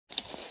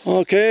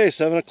Okay,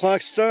 7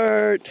 o'clock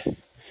start.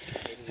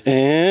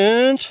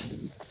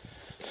 And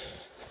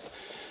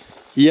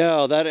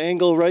yeah, that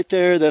angle right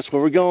there, that's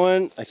where we're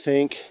going, I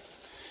think.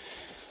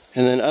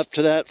 And then up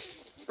to that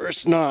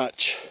first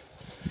notch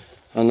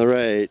on the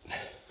right.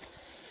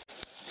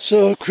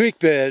 So creek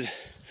bed,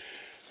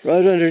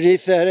 right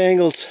underneath that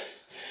angled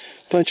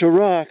bunch of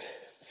rock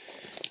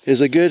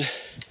is a good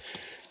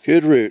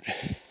route.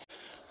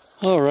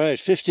 All right,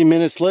 50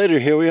 minutes later,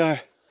 here we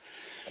are,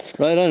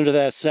 right under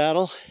that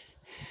saddle.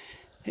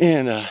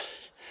 And a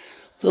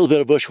little bit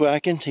of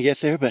bushwhacking to get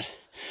there, but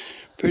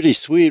pretty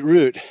sweet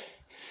route.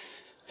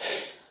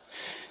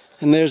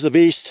 And there's the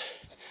beast,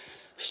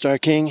 Starr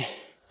King.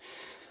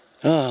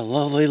 Oh,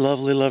 lovely,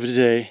 lovely, lovely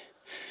day.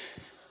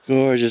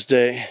 Gorgeous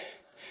day.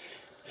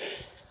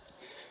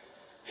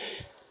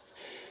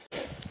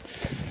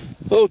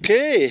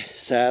 Okay,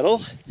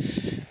 saddle.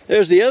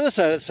 There's the other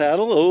side of the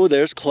saddle. Oh,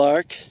 there's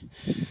Clark.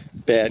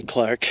 Bad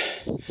Clark.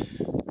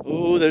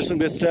 Oh, there's some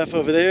good stuff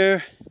over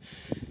there.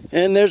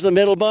 And there's the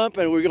middle bump,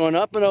 and we're going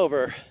up and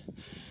over.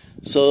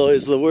 So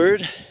is the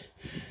word?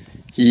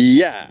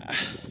 Yeah.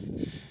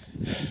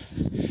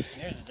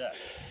 There's a duck.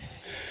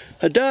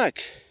 A duck.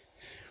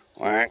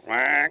 Quack,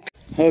 quack.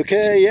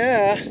 Okay,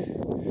 yeah.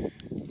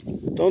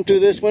 Don't do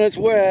this when it's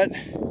wet.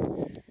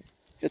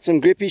 Get some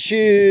grippy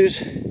shoes.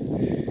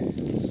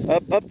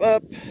 Up, up,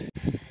 up.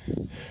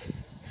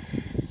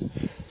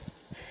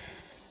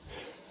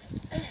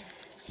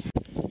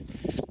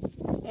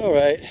 All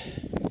right.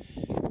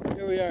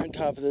 Here we are on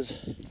top of this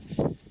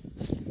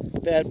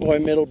bad boy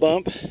middle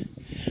bump.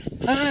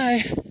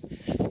 Hi!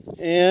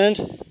 And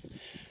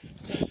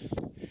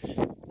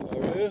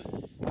Tohru,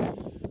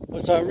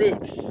 what's our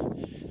route?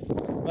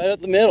 Right up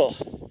the middle.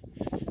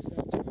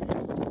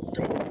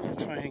 Oh, the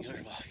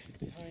triangular block.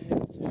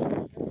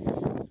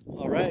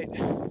 All right. It's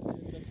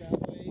up that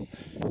way,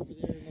 over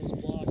there in those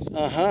blocks.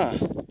 Uh-huh.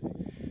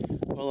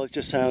 Well, it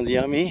just sounds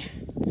yummy.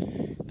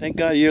 Thank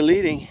God you're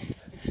leading.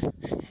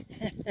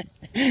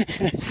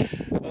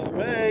 All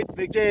right,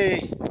 big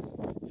day.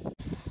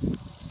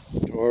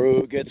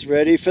 Tohru gets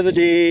ready for the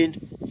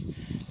deed.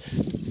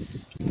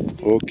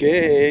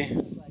 Okay,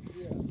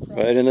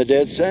 right in the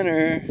dead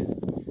center,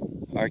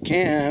 our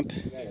camp.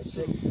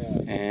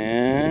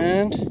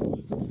 And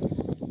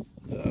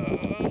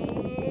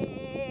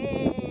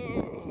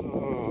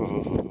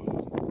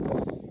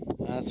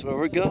that's where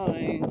we're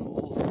going.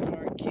 Old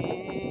Starr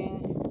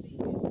King,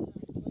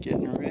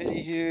 getting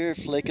ready here,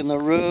 flaking the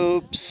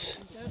ropes.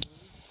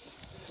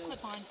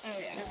 Clip on. Oh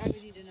yeah. I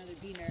would need another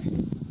beaner.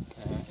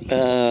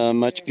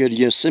 Much good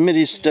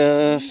Yosemite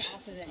stuff.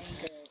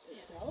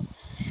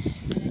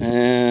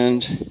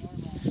 And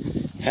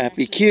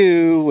Happy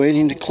Q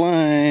waiting to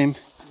climb.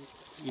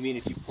 You mean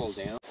if you pull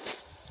down?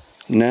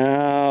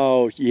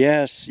 Now,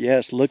 yes,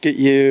 yes, look at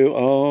you.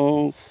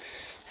 Oh,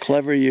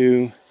 clever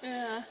you.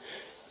 Yeah.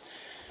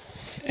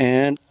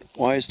 And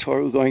why is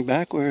Tohru going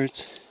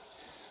backwards?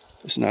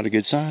 It's not a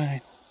good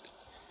sign.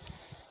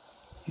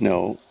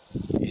 No,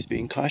 he's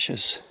being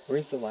cautious.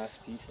 Where's the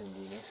last piece in,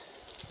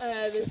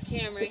 Dina? This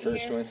cam right The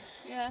first here. one?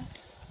 Yeah.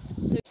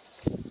 So,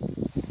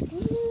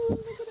 ooh,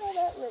 look at all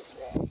that rope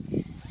there.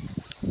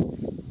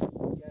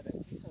 Yeah, that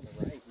piece on the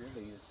right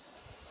really is...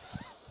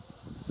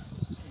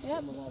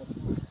 Yep.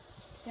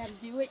 Gotta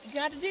do what you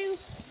gotta do.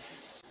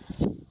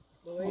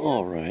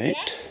 All right.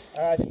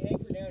 The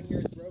anchor down here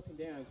is broken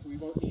down, so we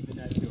won't need the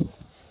nut tool.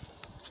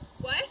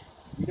 What?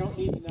 We don't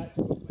need the nut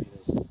tool later.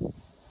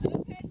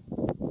 Okay.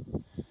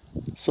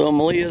 So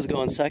Malia's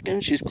going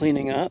second. She's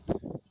cleaning up.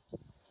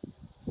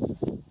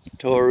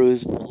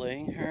 Tohru's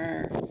belaying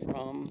her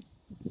from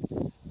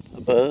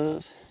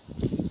above.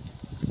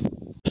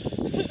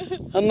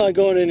 I'm not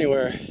going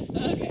anywhere.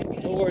 Okay.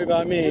 Don't worry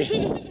about me.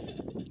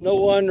 No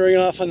wandering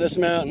off on this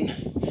mountain.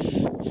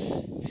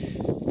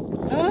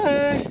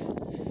 Hi!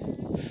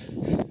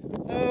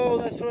 Oh,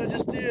 that's what I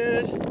just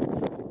did.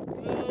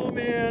 Oh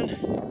man.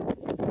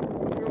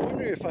 We were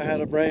wondering if I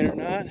had a brain or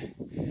not.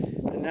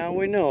 And now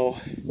we know.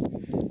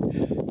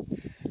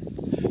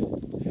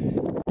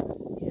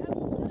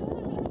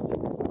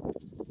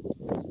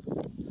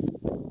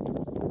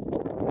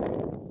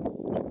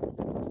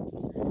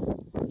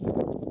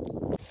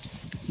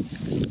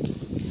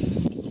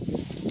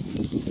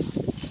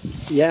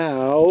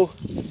 Yow.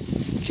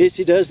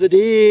 Casey does the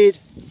deed.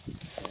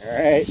 All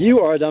right. You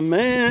are the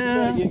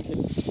man. I could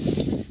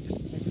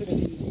have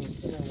used those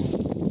spare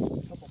ones. There's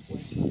a couple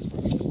placements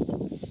where...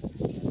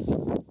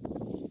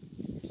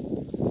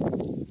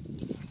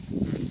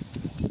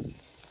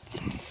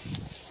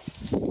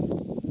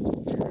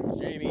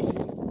 Jamie.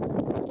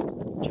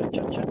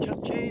 Chut,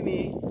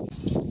 Jamie.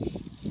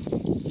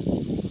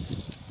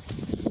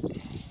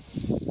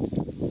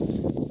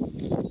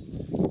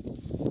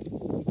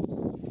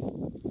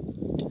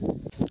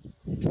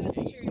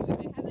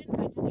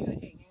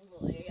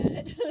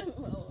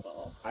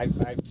 I've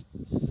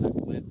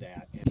led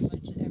that.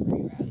 Much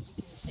every route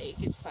you can take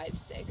is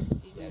 5'6" if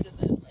you go to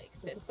the like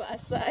 5th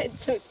class side,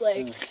 so it's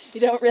like you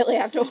don't really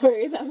have to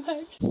worry that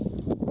much.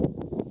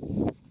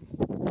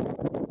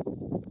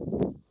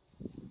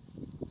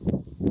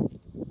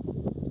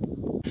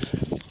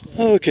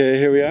 Okay,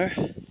 here we are.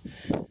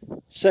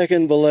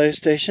 Second belay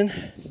station.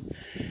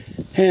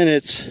 And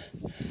it's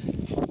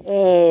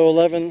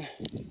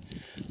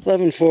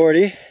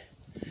 11:40.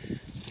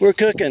 We're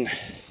cooking.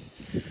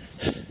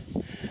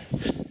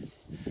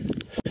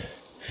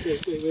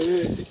 Wait,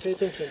 pay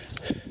attention.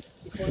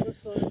 The climate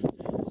sign.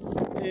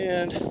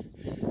 And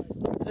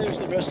there's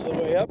the rest of the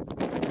way up.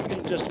 You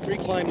can just free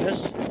climb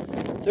this.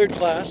 Third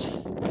class.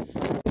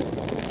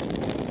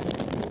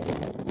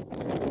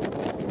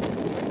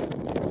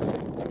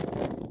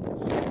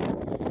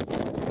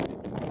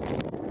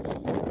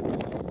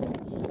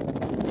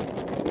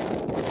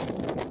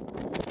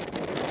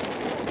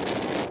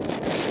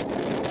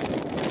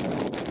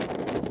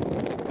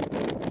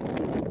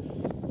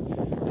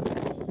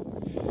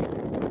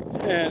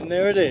 And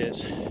there it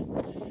is.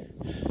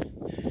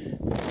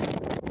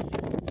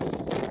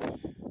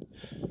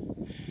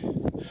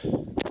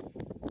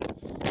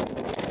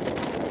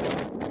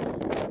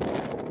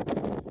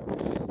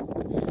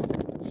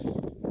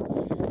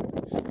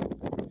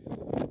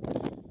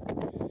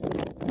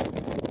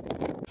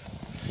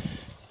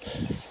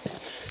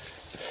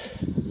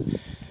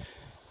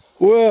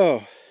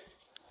 Whoa!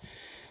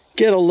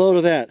 Get a load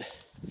of that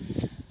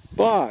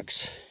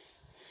box.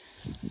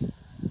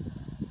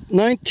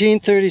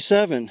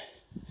 1937.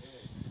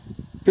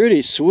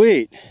 Pretty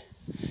sweet.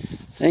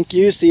 Thank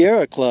you,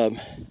 Sierra Club.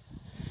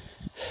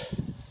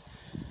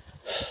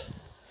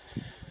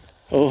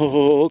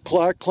 Oh,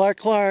 Clark, Clark,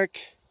 Clark.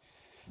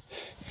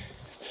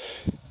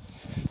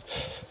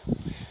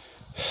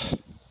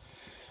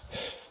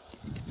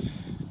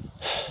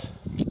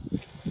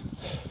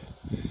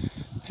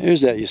 There's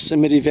that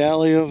Yosemite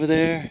Valley over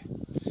there.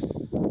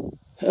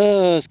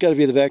 It's got to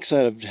be the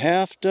backside of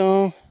Half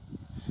Dome.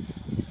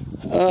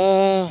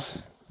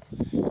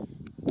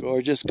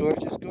 Gorgeous,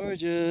 gorgeous,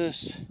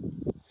 gorgeous.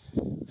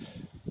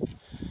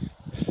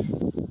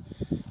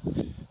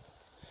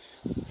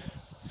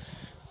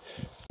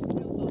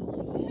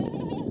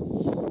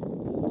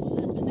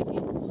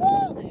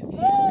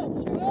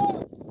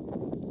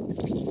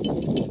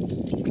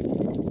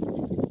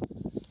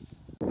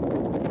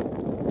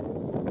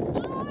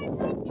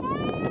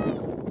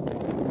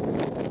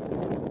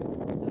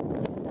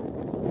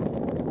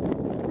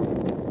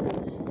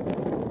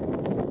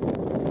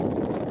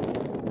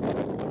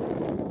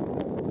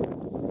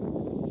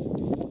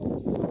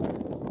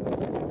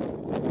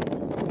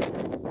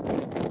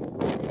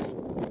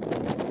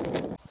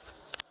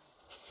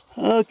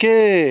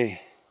 Okay,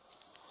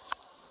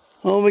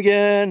 home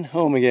again,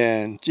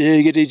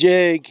 jiggity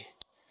jig.